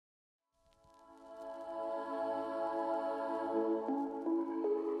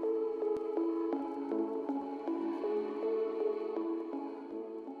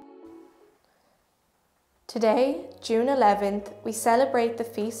Today, June 11th, we celebrate the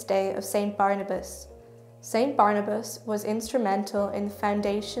feast day of Saint Barnabas. Saint Barnabas was instrumental in the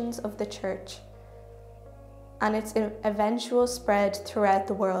foundations of the Church and its eventual spread throughout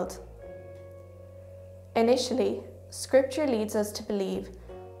the world. Initially, Scripture leads us to believe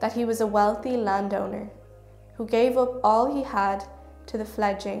that he was a wealthy landowner who gave up all he had to the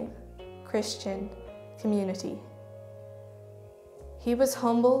fledgling Christian community. He was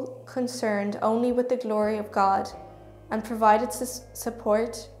humble, concerned only with the glory of God, and provided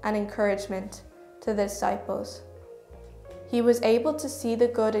support and encouragement to the disciples. He was able to see the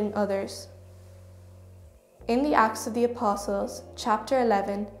good in others. In the Acts of the Apostles, chapter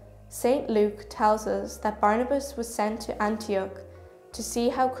 11, St. Luke tells us that Barnabas was sent to Antioch to see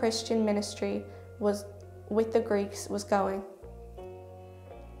how Christian ministry with the Greeks was going.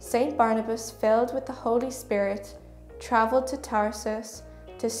 St. Barnabas, filled with the Holy Spirit, travelled to Tarsus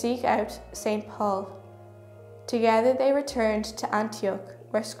to seek out St. Paul. Together they returned to Antioch,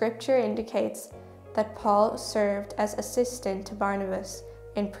 where Scripture indicates that Paul served as assistant to Barnabas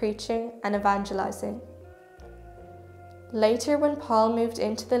in preaching and evangelizing. Later, when Paul moved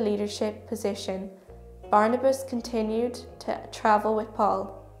into the leadership position, Barnabas continued to travel with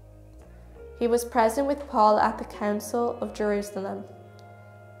Paul. He was present with Paul at the Council of Jerusalem.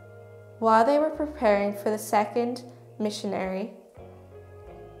 While they were preparing for the second missionary,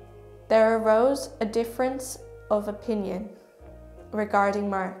 there arose a difference of opinion regarding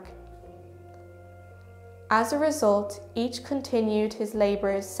Mark. As a result, each continued his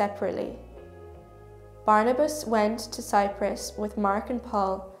labors separately. Barnabas went to Cyprus with Mark and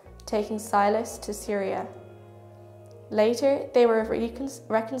Paul, taking Silas to Syria. Later, they were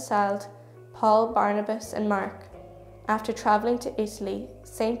reconciled, Paul, Barnabas, and Mark. After traveling to Italy,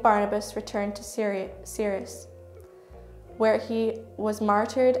 Saint Barnabas returned to Cyprus, where he was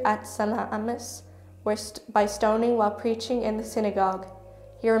martyred at Salamis by stoning while preaching in the synagogue.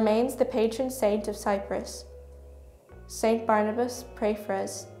 He remains the patron saint of Cyprus. Saint Barnabas, pray for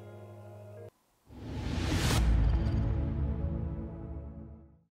us.